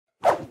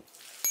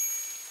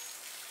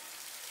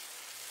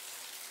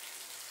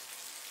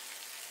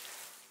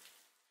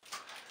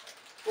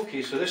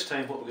Okay, so this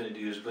time what we're going to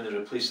do is we're going to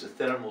replace the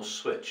thermal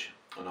switch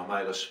on a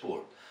Mira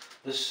Sport.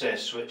 This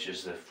switch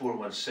is the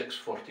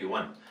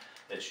 41641.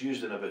 It's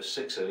used in about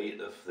 6 or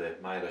 8 of the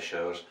Mira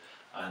showers,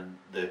 and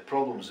the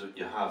problems that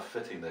you have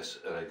fitting this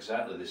are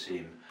exactly the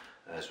same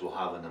as we'll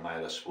have in the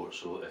Mira Sport.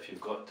 So if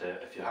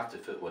you have to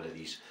fit one of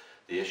these,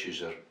 the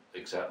issues are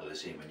exactly the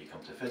same when you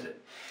come to fit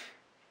it.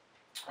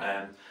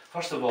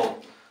 First of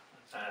all,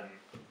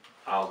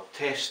 I'll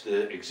test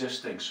the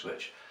existing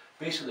switch.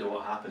 Basically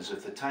what happens,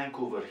 if the tank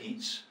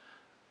overheats,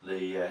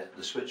 the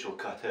switch will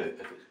cut out.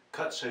 If it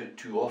cuts out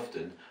too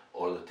often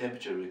or the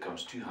temperature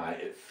becomes too high,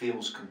 it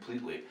fails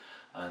completely,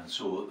 and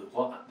so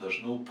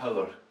there's no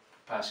power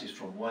passes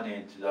from one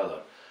end to the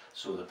other.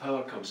 So the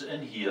power comes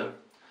in here,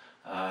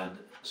 and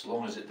as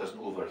long as it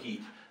doesn't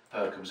overheat,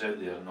 power comes out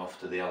there and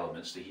off to the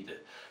elements to heat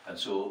it. And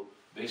so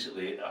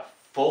basically a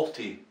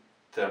faulty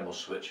thermal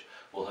switch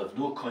will have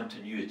no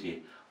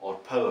continuity or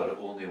power at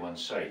only one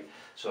side.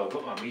 So I've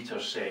got my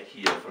meter set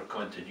here for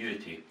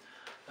continuity,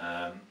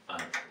 and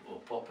we'll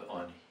pop it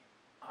on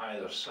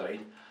either side.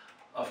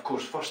 Of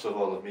course, first of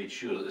all, I've made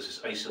sure that this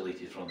is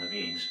isolated from the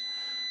mains,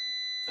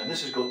 and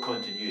this has got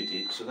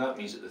continuity, so that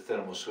means that the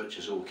thermal switch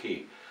is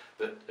okay.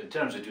 But in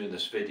terms of doing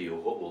this video,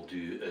 what we'll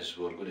do is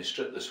we're going to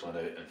strip this one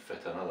out and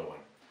fit another one.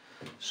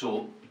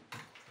 So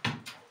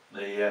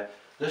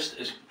this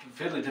is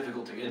fairly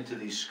difficult to get into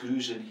these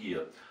screws in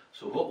here.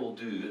 So what we'll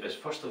do is,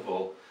 first of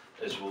all,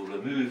 is we'll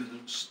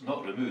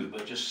not remove,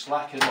 but just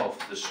slacken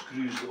off the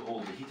screws that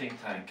hold the heating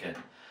tank in.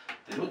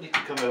 They don't need to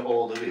come out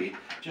all the way,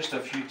 just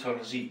a few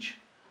turns each.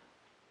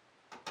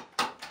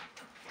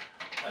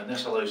 And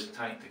this allows the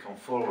tank to come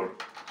forward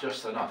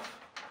just enough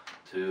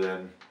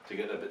to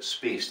get a bit of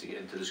space to get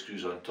into the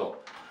screws on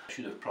top. I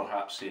should have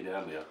perhaps said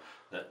earlier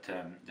that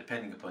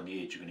depending upon the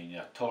age, you're going to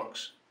need a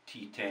Torx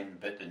T10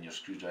 bit in your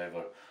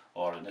screwdriver,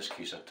 or in this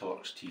case a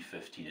Torx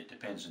T15. It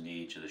depends on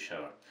the age of the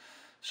shower.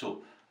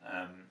 So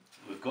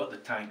we've got the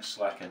tank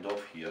slackened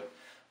off here,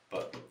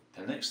 but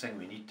the next thing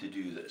we need to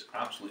do that's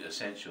absolutely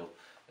essential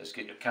is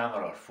get your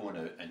camera or phone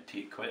out and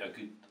take quite a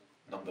good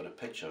number of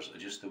pictures of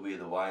just the way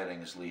the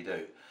wiring is laid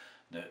out.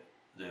 Now,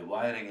 the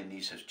wiring in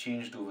these has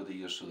changed over the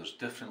years, so there's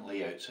different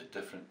layouts at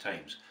different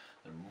times.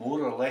 They're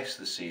more or less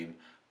the same,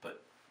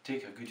 but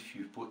take a good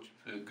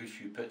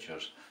few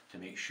pictures to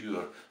make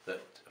sure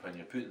that when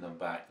you're putting them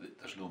back that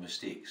there's no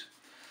mistakes.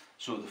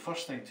 So the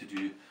first thing to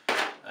do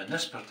in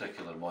this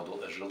particular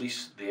model is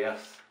release the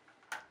earth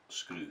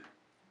screw.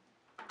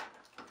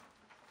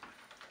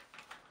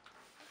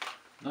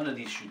 None of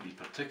these should be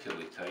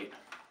particularly tight.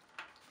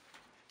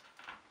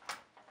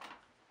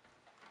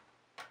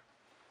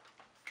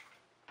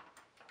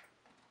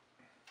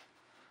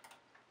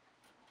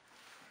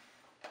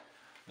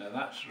 Now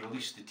that's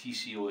released the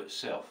TCO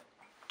itself,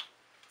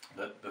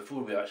 but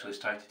before we actually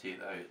start to take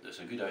that out, it's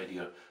a good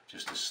idea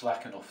just to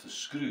slacken off the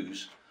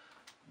screws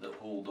that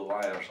hold the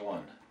wires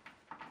on.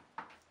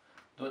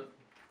 Don't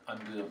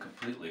undo them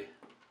completely,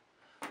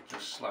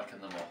 just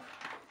slacken them off.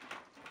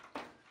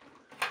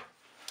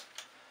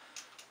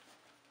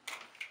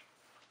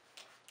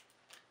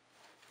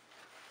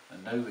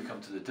 And now we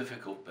come to the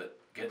difficult bit,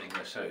 getting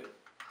this out.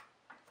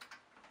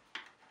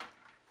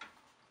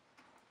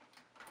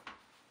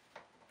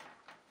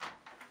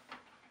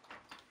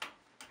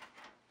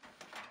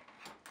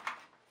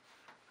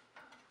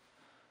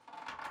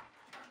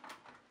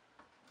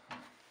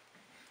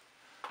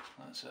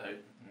 That's it out.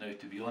 Now,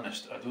 to be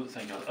honest, I don't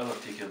think I've ever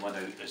taken one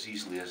out as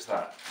easily as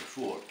that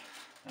before,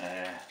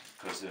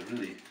 because they're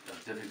really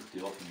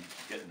difficulty often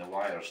getting the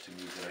wires to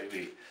move the right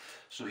way.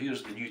 So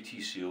here's the new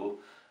TCO,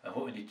 and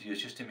what we need to do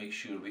is just to make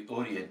sure we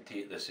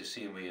orientate this the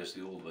same way as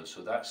the old one.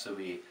 So that's the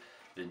way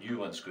the new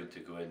one's going to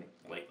go in,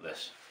 like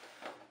this.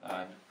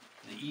 And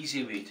the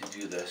easy way to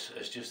do this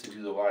is just to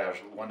do the wires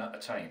one at a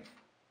time.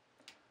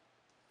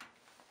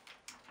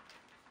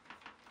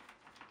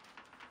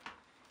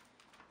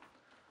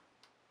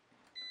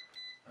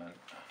 And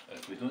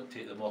if we don't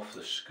take them off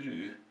the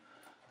screw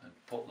and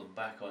pop them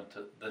back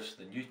onto this,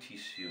 the new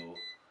TCO,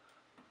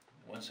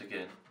 once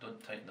again,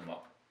 don't tighten them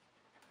up.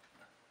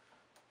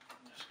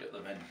 Just get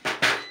them in.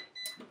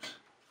 Oops.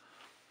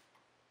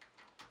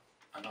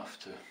 Enough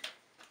to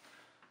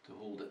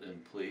hold it in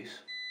place.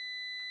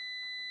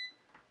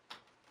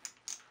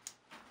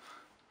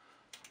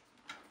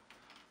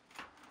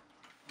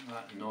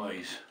 That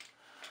noise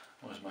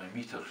was my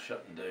meter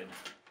shutting down. And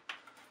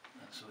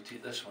so we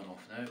take this one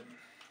off now.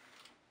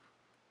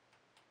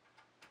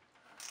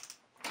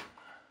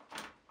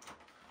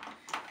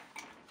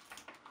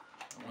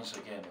 And once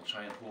again, we'll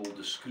try and hold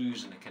the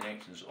screws and the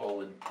connections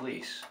all in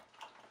place.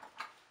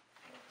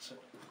 That's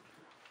it.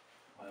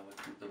 While we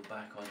put them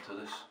back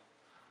onto this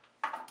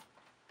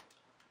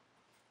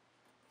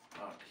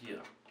part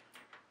here.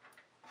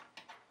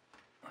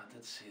 I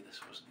did say this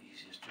wasn't the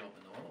easiest job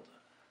in the world.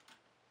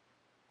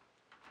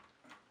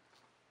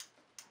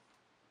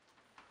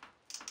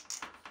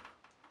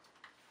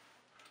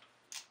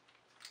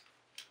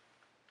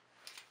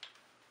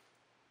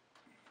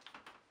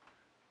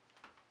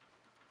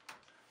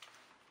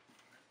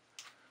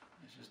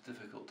 It's just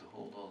difficult to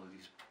hold all of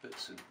these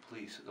bits in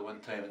place at the one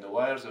time, and the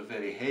wires are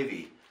very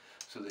heavy,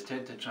 so they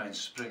tend to try and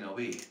spring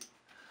away.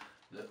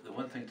 The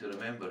one thing to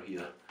remember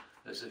here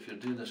is if you're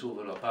doing this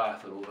over a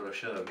bath or over a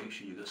shower, make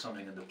sure you've got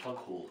something in the plug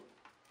hole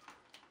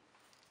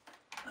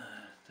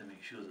to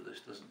make sure that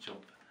this doesn't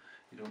jump,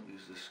 you don't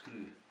lose the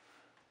screw.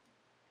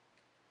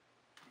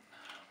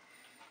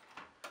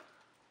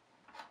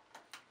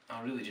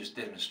 I'm really just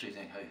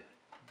demonstrating how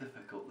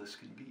difficult this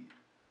can be.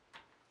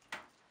 I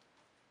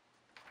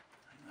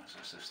think that's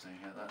us this time,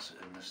 yeah, that's it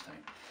in this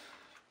time.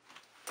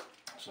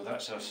 So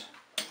that's us,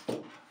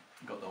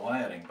 got the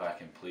wiring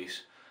back in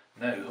place.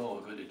 Now all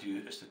we've got to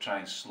do is to try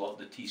and slot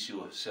the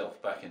TCO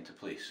itself back into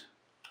place.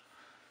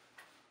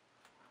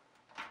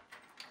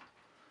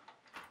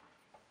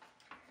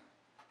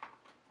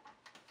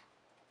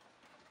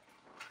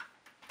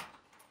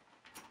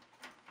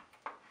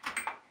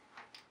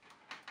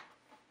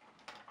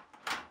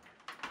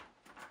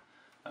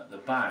 At the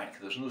back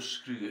there's no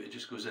screw, it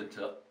just goes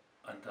into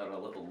under a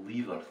little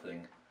lever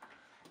thing,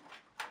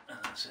 and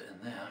that's it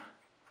in there,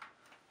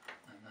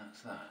 and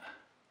that's that.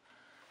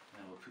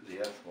 Now we'll put the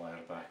earth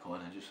wire back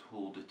on and just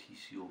hold the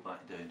TCO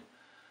back down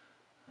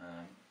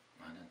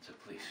and into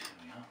place. Here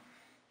we are.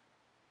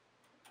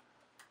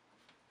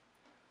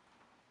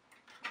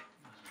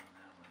 Goes on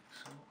there like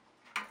so,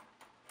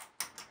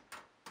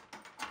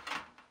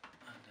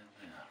 and in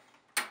there.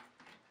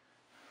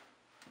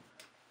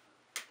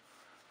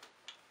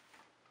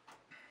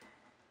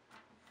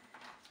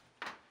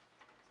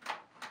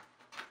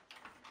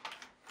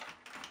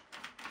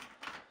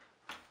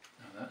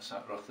 That's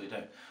that roughly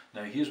down.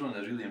 Now here's one of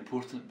the really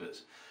important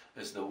bits,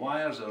 is the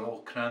wires are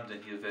all crammed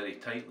in here very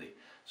tightly,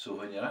 so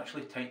when you're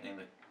actually tightening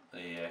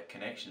the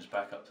connections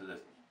back up to the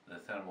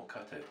thermal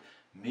cutout,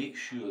 make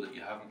sure that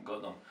you haven't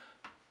got them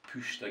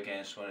pushed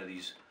against one of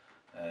these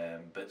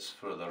bits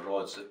for the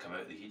rods that come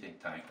out the heating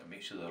tank, and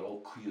make sure they're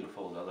all clear of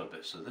all the other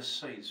bits. So this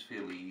side's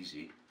fairly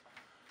easy,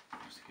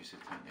 just in case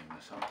of tightening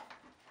this up,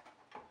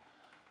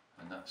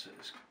 and that's it.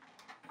 It's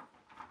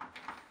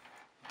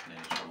not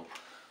any trouble.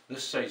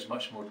 This side's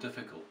much more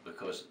difficult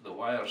because the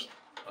wires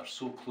are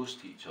so close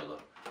to each other,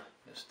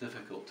 it's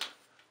difficult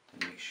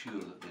to make sure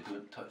that they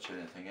don't touch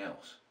anything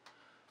else.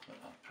 But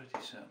I'm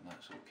pretty certain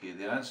that's okay.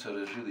 The answer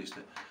is really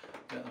to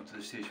get them to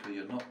the stage where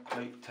you're not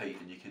quite tight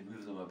and you can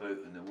move them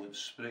about and they won't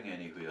spring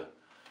anywhere.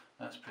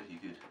 That's pretty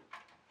good.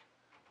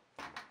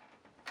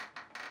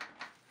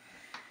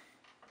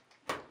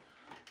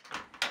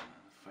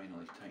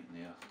 Finally tighten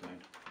the earth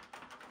down.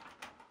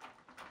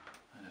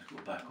 And just go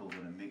back over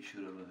and make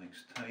sure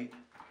everything's tight.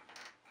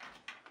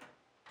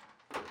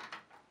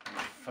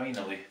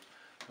 Finally,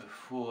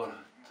 before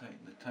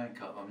tightening the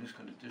tank up, I'm just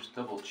going to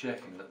double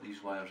checking that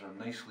these wires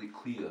are nicely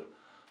clear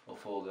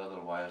of all the other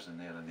wires in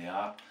there, and they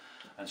are.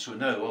 And so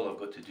now all I've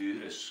got to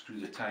do is screw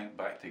the tank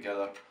back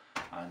together,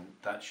 and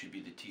that should be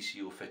the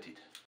TCO fitted.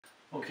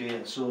 Okay,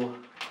 and so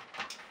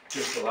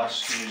just the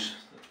last screws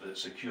that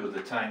secure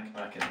the tank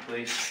back in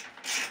place.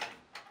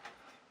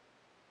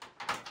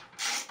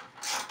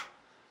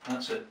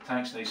 That's it,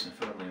 tank's nice and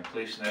firmly in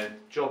place now,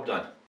 job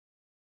done.